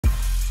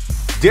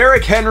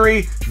Derrick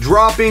Henry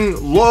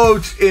dropping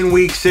loads in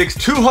week 6,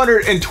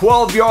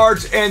 212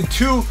 yards and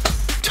 2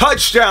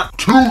 touchdowns.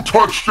 2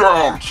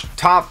 touchdowns.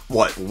 Top,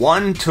 what,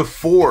 1 to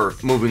 4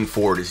 moving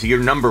forward. Is he your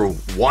number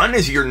 1?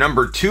 Is he your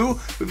number 2?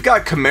 We've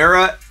got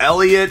Kamara,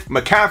 Elliott,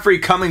 McCaffrey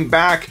coming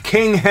back,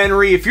 King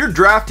Henry. If you're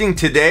drafting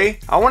today,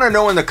 I want to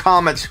know in the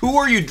comments, who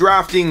are you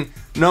drafting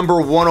number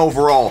 1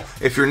 overall?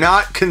 If you're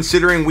not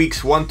considering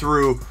weeks 1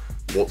 through,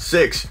 well,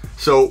 6.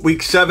 So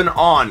week 7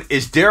 on,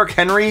 is Derrick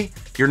Henry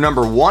your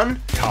number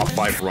 1? Top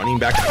 5 running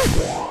back.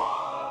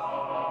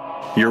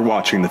 You're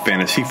watching the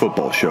Fantasy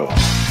Football Show.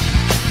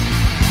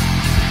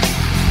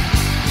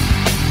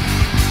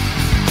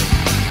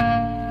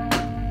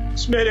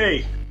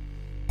 Smitty.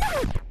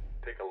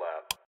 Take a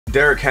lap.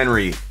 Derrick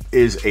Henry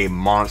is a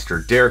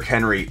monster. Derrick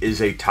Henry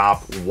is a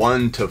top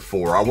 1 to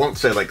 4. I won't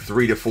say like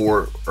 3 to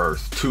 4 or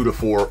 2 to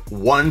 4,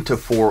 1 to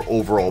 4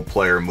 overall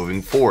player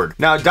moving forward.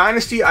 Now,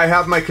 Dynasty, I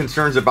have my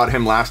concerns about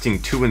him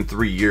lasting 2 and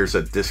 3 years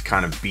at this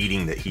kind of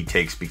beating that he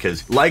takes,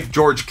 because like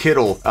George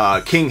Kittle,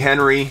 King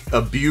Henry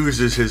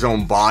abuses his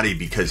own body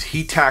because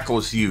he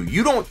tackles you.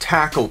 You don't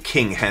tackle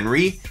King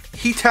Henry.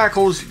 He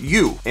tackles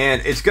you,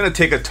 and it's going to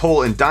take a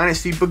toll in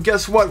Dynasty, but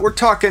guess what? We're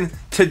talking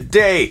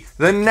today,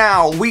 the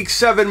now, week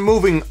 7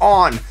 moving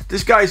on.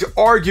 This guy's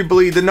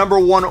arguably the number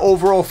 1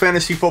 overall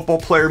fantasy football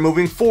player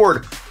moving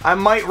forward. I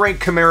might rank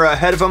Kamara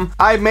ahead of him.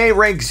 I may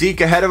rank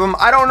Zeke ahead of him.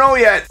 I don't know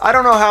yet. I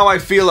don't know how I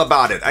feel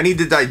about it. I need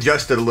to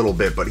digest it a little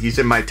bit, but he's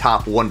in my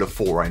top 1 to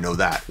 4. I know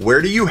that.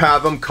 Where do you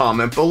have him?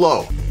 Comment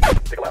below.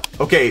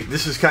 Okay,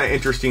 this is kind of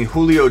interesting.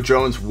 Julio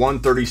Jones,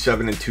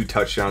 137 and 2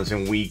 touchdowns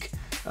in week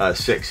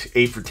 6,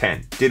 8 for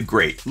 10. Did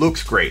great.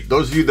 Looks great.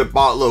 Those of you that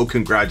bought low,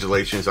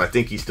 congratulations. I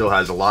think he still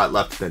has a lot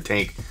left in the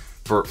tank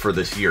for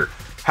this year.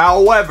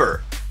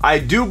 However, I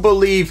do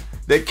believe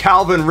that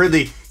Calvin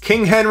Ridley,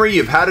 King Henry,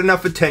 you've had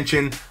enough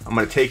attention. I'm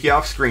going to take you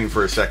off screen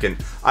for a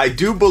second. I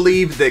do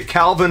believe that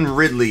Calvin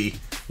Ridley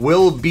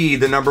will be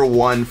the number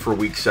 1 for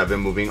week 7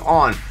 moving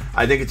on.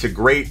 I think it's a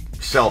great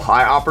sell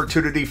high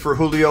opportunity for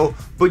Julio,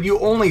 but you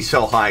only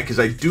sell high because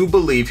I do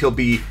believe he'll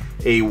be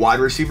a wide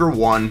receiver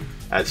 1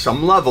 at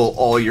some level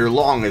all year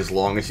long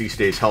as he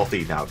stays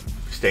healthy. Now,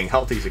 staying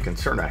healthy is a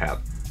concern I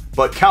have.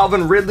 But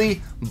Calvin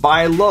Ridley,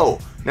 buy low.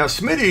 Now,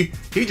 Smitty,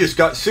 he just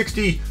got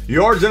 60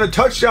 yards and a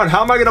touchdown.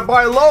 How am I going to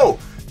buy low?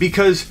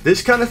 Because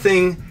this kind of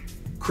thing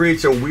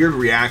creates a weird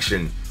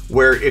reaction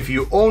where if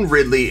you own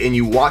Ridley and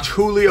you watch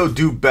Julio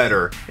do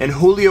better, and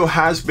Julio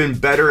has been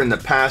better in the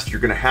past, you're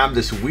going to have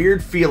this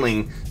weird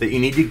feeling that you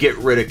need to get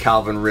rid of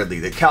Calvin Ridley,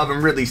 that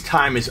Calvin Ridley's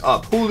time is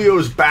up.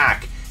 Julio's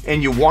back.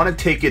 And you want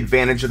to take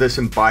advantage of this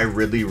and buy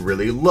Ridley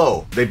really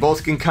low. They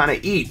both can kind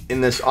of eat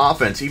in this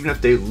offense, even if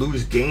they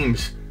lose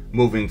games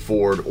moving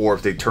forward, or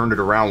if they turn it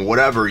around,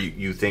 whatever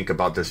you think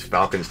about this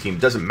Falcons team,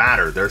 it doesn't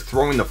matter. They're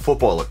throwing the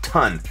football a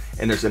ton,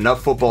 and there's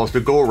enough footballs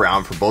to go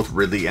around for both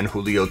Ridley and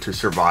Julio to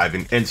survive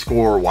and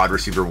score wide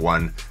receiver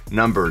 1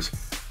 numbers.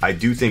 I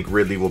do think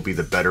Ridley will be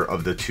the better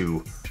of the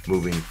 2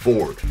 moving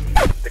forward.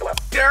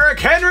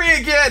 Derrick Henry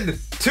again,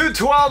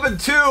 212 and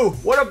 2.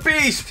 What a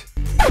beast.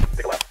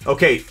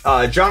 Okay,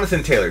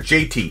 Jonathan Taylor,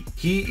 JT,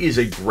 he is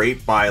a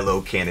great buy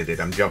low candidate.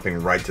 I'm jumping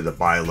right to the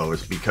buy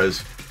lows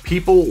because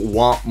people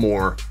want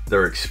more.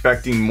 They're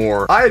expecting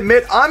more. I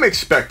admit I'm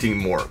expecting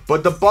more,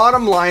 but the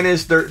bottom line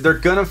is they're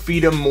gonna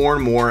feed him more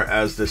and more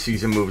as the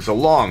season moves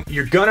along.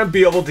 You're gonna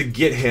be able to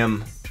get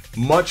him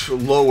much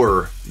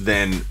lower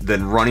than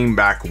running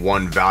back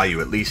 1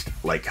 value, at least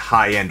like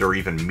high end or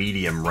even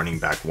medium running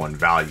back 1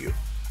 value.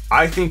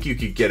 I think you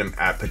could get him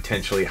at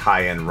potentially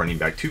high-end running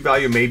back 2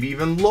 value, maybe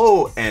even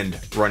low-end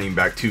running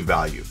back 2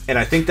 value. And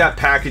I think that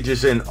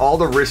packages in all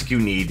the risk you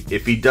need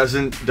if he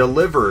doesn't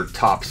deliver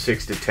top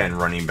 6 to 10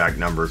 running back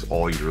numbers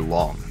all year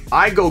long.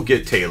 I go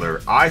get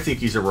Taylor. I think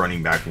he's a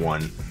running back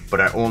 1, but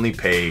I only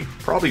pay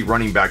probably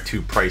running back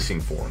 2 pricing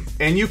for him.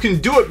 And you can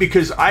do it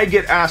because I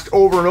get asked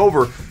over and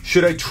over,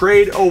 should I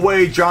trade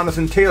away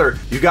Jonathan Taylor?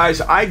 You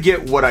guys, I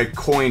get what I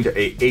coined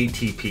a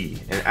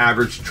ATP, an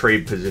average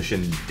trade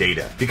position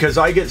data, because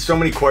I get so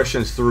many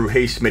questions through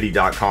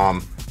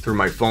heysmitty.com, through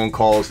my phone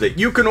calls that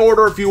you can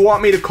order if you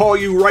want me to call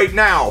you right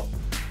now,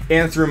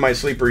 and through my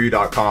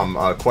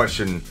sleeperu.com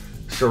question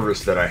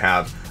service that I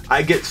have.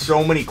 I get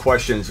so many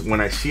questions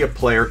when I see a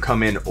player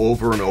come in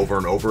over and over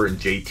and over, and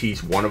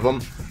JT's one of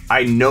them.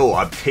 I know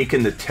I've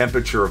taken the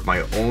temperature of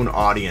my own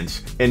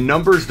audience, and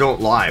numbers don't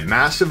lie.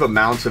 Massive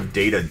amounts of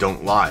data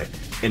don't lie.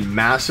 And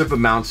massive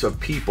amounts of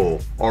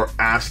people are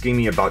asking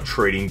me about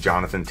trading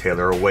Jonathan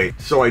Taylor away.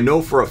 So I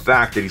know for a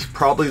fact that he's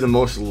probably the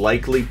most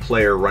likely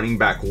player, running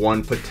back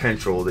 1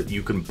 potential, that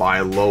you can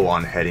buy low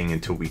on heading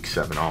into week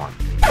 7 on.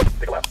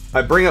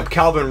 I bring up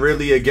Calvin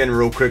Ridley again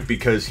real quick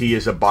because he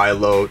is a buy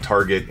low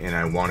target, and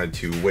I wanted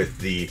to, with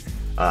the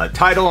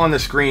title on the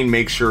screen,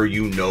 make sure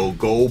you know,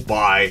 go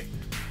buy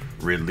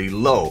Ridley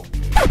low.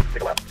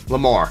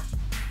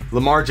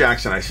 Lamar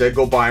Jackson, I said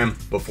go buy him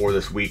before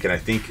this week, and I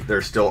think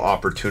there's still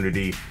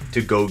opportunity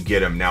to go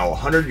get him. Now,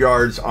 100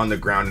 yards on the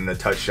ground and a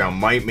touchdown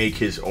might make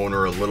his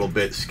owner a little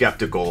bit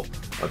skeptical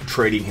of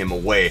trading him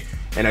away,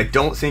 and I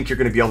don't think you're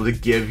going to be able to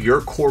give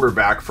your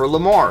quarterback for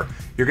Lamar.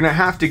 you're going to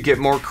have to get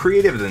more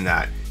creative than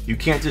that. You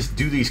can't just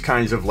do these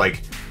kinds of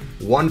like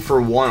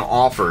one-for-one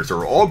offers,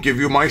 or I'll give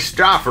you my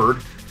Stafford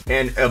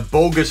and a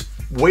bogus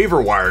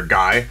waiver wire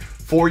guy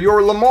for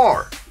your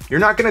Lamar. You're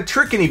not going to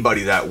trick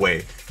anybody that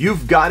way.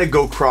 You've got to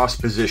go cross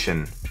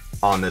position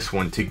on this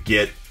one to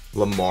get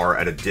Lamar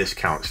at a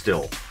discount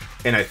still.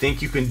 And I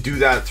think you can do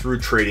that through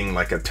trading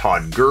like a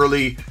Todd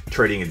Gurley,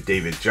 trading a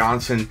David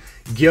Johnson.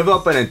 Give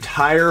up an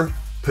entire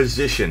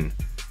position,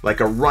 like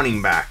a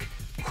running back,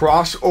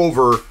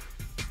 crossover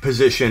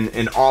position,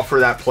 and offer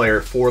that player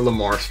for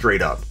Lamar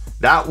straight up.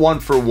 That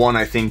one-for-one,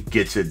 I think,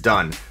 gets it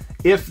done.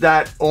 If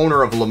that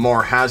owner of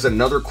Lamar has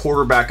another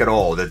quarterback at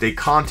all that they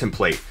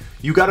contemplate,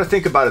 you got to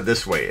think about it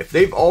this way. If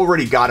they've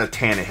already got a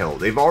Tannehill,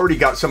 they've already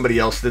got somebody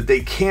else that they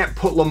can't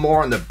put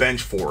Lamar on the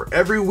bench for.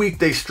 Every week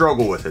they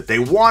struggle with it. They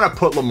want to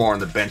put Lamar on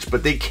the bench,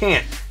 but they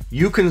can't.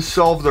 You can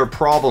solve their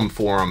problem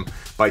for them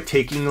by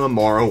taking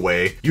Lamar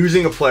away,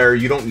 using a player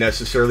you don't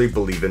necessarily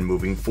believe in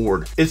moving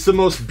forward. It's the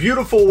most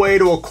beautiful way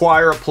to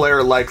acquire a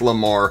player like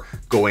Lamar,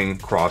 going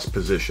cross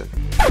position.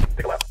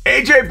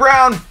 AJ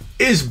Brown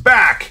is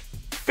back.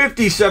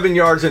 57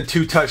 yards and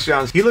 2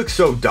 touchdowns. He looks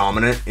so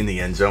dominant in the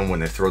end zone when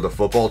they throw the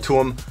football to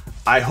him.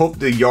 I hope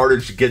the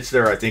yardage gets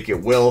there. I think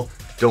it will.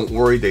 Don't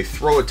worry, they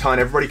throw a ton.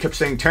 Everybody kept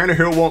saying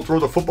Tannehill won't throw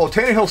the football.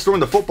 Tannehill's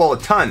throwing the football a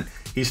ton.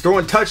 He's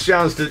throwing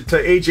touchdowns to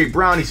AJ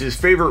Brown. He's his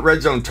favorite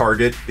red zone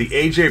target. The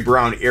AJ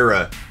Brown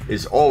era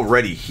is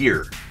already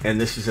here, and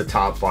this is a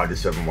top 5 to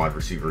 7 wide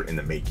receiver in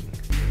the making.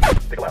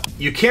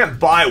 You can't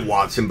buy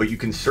Watson, but you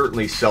can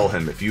certainly sell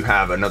him if you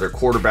have another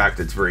quarterback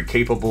that's very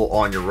capable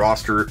on your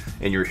roster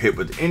and you're hit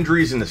with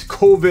injuries in this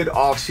COVID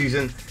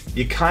offseason.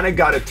 You kind of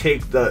got to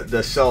take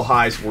the sell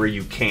highs where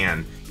you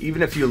can,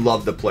 even if you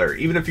love the player,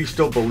 even if you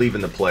still believe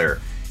in the player.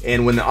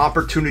 And when the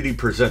opportunity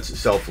presents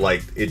itself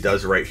like it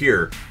does right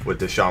here with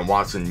Deshaun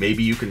Watson,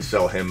 maybe you can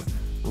sell him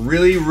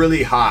really,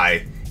 really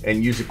high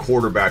and use a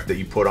quarterback that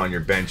you put on your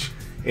bench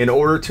in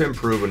order to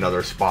improve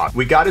another spot.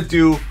 We got to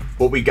do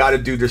what we got to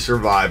do to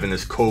survive in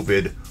this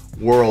COVID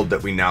world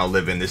that we now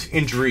live in, this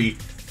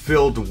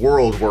injury-filled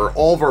world where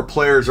all of our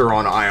players are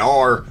on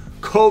IR.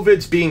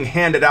 COVID's being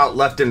handed out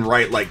left and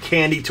right like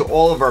candy to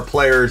all of our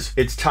players.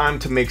 It's time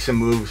to make some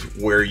moves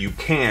where you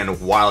can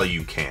while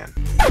you can.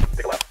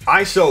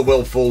 I sell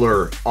Will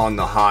Fuller on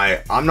the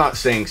high. I'm not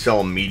saying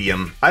sell him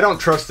medium. I don't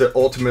trust that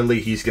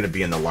ultimately he's going to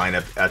be in the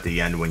lineup at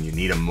the end when you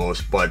need him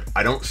most, but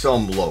I don't sell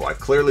him low. I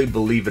clearly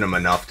believe in him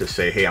enough to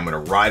say, hey, I'm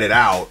going to ride it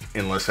out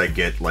unless I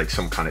get like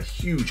some kind of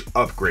huge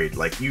upgrade,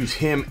 like use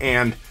him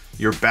and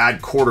your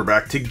bad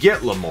quarterback to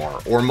get Lamar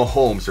or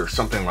Mahomes or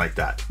something like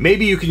that.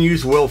 Maybe you can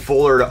use Will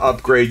Fuller to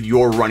upgrade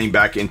your running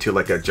back into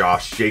like a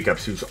Josh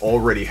Jacobs who's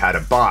already had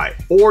a bye.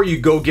 Or you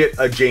go get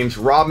a James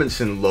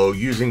Robinson low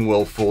using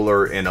Will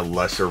Fuller and a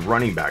lesser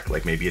running back,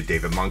 like maybe a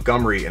David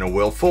Montgomery and a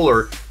Will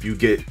Fuller. You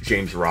get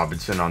James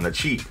Robinson on the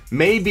cheap.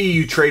 Maybe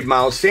you trade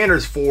Miles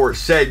Sanders for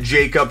said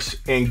Jacobs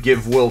and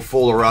give Will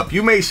Fuller up.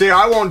 You may say,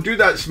 I won't do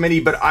that,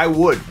 Smitty, but I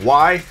would.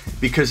 Why?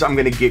 Because I'm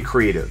going to get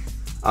creative.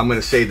 I'm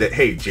going to say that,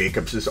 hey,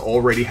 Jacobs has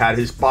already had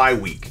his bye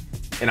week,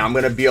 and I'm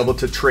going to be able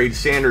to trade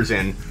Sanders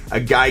in, a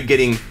guy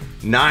getting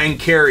 9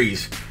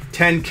 carries,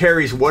 10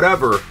 carries,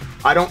 whatever.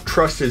 I don't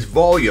trust his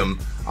volume.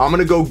 I'm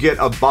going to go get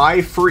a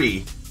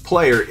bye-free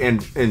player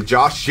in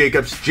Josh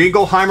Jacobs,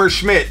 Jingleheimer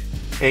Schmidt,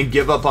 and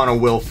give up on a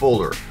Will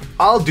Fuller.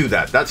 I'll do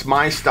that. That's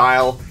my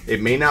style.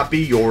 It may not be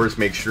yours.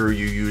 Make sure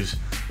you use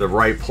the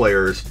right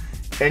players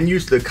and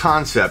use the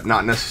concept,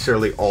 not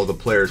necessarily all the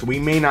players. We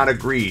may not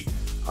agree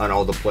on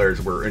all the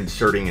players we're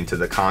inserting into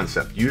the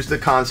concept. Use the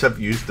concept,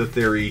 use the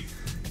theory,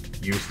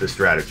 use the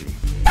strategy.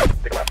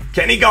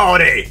 Kenny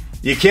Golladay.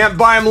 You can't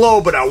buy him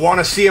low, but I want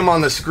to see him on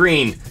the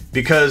screen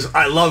because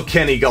I love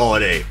Kenny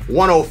Golladay.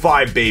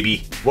 105,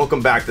 baby.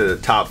 Welcome back to the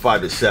top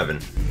 5 to 7.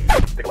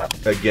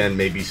 Again,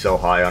 maybe sell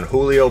high on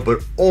Julio,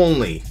 but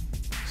only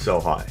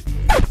sell high.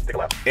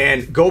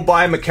 And go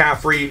buy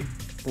McCaffrey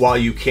while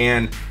you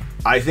can.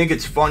 I think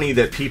it's funny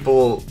that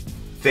people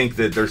think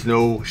that there's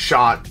no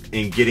shot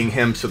in getting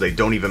him, so they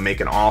don't even make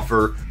an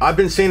offer. I've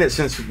been saying it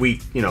since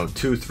week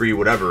 2, 3,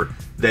 whatever,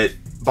 that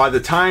by the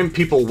time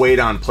people wait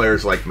on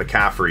players like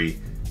McCaffrey,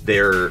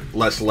 they're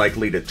less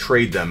likely to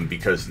trade them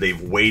because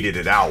they've waited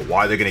it out.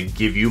 Why are they going to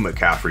give you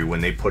McCaffrey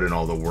when they put in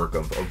all the work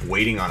of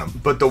waiting on him?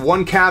 But the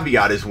one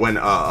caveat is when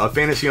a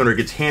fantasy owner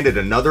gets handed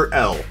another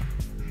L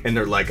and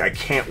they're like, I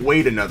can't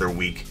wait another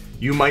week,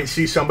 you might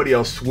see somebody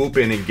else swoop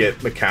in and get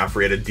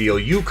McCaffrey at a deal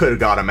you could have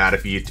got him at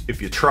if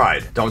you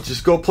tried. Don't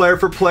just go player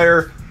for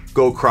player.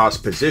 Go cross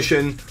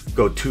position.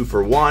 Go 2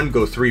 for 1.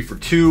 Go 3 for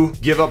 2.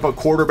 Give up a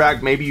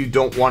quarterback maybe you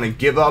don't want to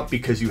give up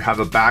because you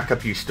have a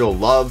backup you still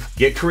love.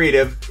 Get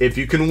creative. If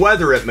you can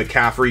weather it,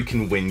 McCaffrey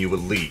can win you a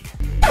league.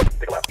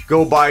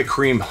 Go buy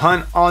Kareem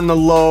Hunt on the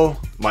low.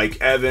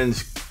 Mike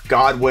Evans,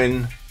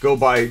 Godwin. Go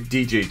buy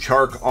DJ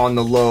Chark on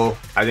the low.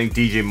 I think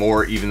DJ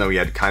Moore, even though he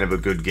had kind of a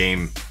good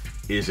game,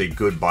 is a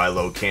good buy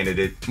low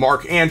candidate.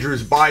 Mark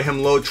Andrews, buy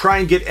him low. Try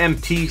and get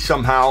MT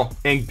somehow.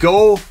 And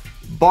go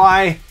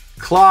buy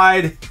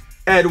Clyde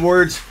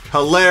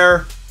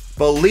Edwards-Helaire.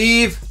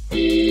 Believe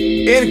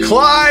in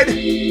Clyde.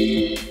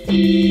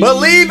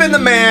 Believe in the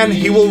man.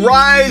 He will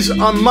rise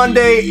on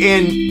Monday,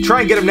 and try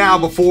and get him now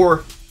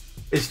before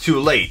it's too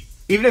late.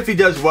 Even if he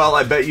does well,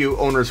 I bet you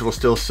owners will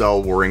still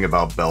sell worrying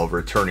about Bell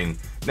returning.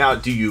 Now,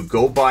 do you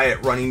go buy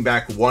at running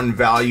back 1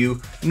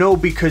 value? No,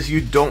 because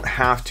you don't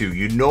have to.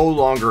 You no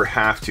longer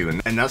have to.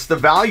 And that's the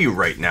value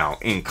right now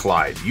in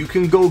Clyde. You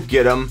can go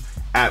get him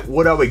at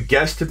what I would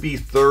guess to be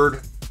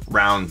 3rd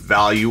round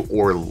value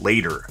or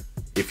later.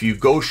 If you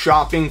go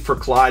shopping for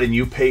Clyde and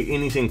you pay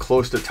anything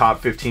close to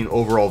top 15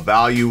 overall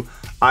value,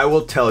 I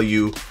will tell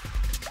you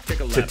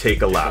to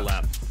take a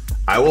lap.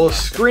 I will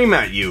scream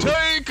at you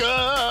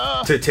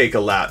to take a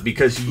lap,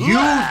 because you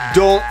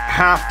don't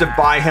have to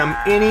buy him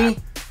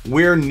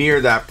anywhere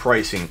near that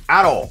pricing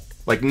at all.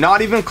 Like,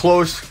 not even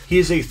close. He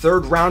is a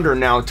 3rd rounder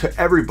now to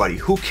everybody.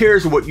 Who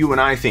cares what you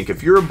and I think?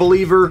 If you're a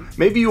believer,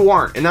 maybe you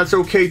aren't, and that's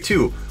okay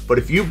too. But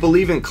if you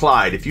believe in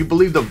Clyde, if you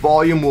believe the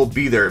volume will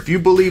be there, if you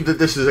believe that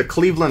this is a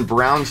Cleveland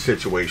Browns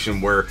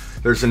situation where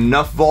there's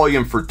enough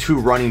volume for 2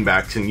 running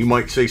backs, and you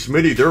might say,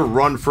 Smitty, they're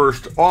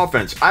run-first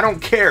offense. I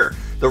don't care.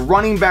 The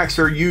running backs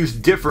are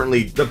used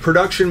differently. The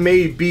production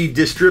may be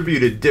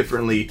distributed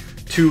differently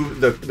to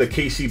the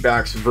KC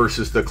backs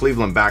versus the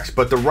Cleveland backs,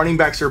 but the running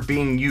backs are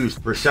being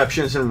used,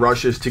 receptions and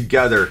rushes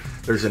together.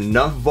 There's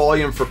enough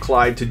volume for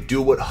Clyde to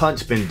do what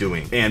Hunt's been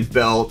doing, and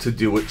Bell to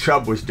do what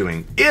Chubb was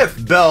doing.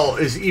 If Bell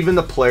is even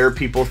the player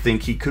people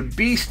think he could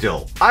be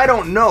still. I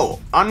don't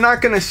know. I'm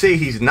not gonna say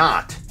he's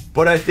not,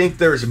 but I think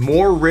there's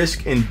more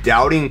risk in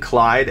doubting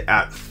Clyde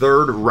at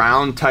 3rd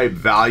round type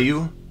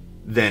value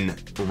than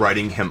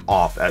writing him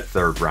off at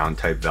 3rd round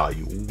type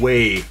value.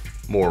 Way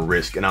more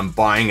risk, and I'm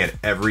buying at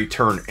every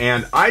turn.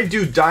 And I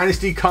do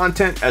dynasty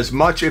content as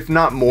much, if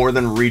not more,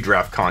 than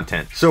redraft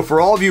content. So for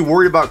all of you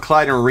worried about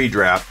Clyde and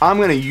redraft, I'm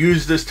going to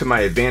use this to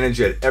my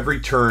advantage at every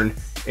turn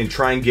and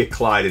try and get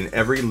Clyde in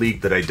every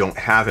league that I don't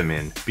have him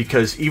in.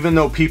 Because even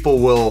though people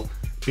will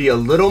be a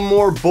little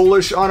more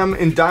bullish on him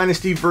in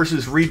dynasty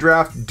versus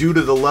redraft due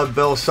to the Lev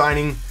Bell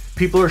signing,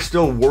 people are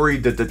still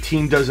worried that the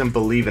team doesn't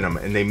believe in him,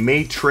 and they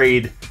may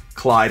trade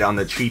Clyde on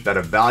the cheap at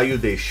a value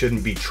they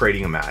shouldn't be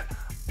trading him at.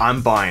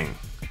 I'm buying.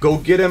 Go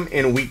get him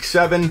in week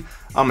 7.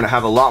 I'm going to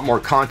have a lot more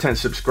content.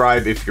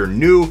 Subscribe if you're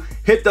new.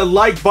 Hit the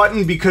like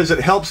button because it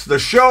helps the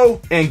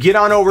show. And get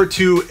on over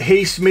to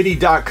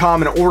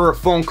heysmitty.com and order a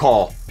phone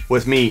call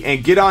with me.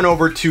 And get on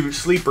over to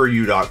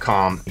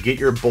sleeperu.com. Get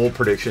your bold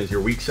predictions,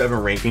 your week 7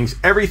 rankings,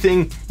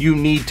 everything you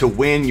need to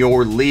win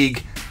your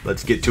league.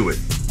 Let's get to it.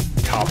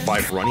 Top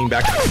 5 running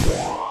back.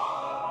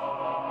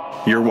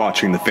 You're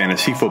watching the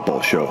Fantasy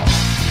Football Show.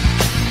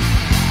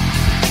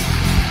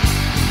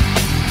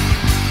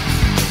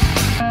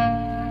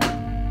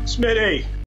 Smitty.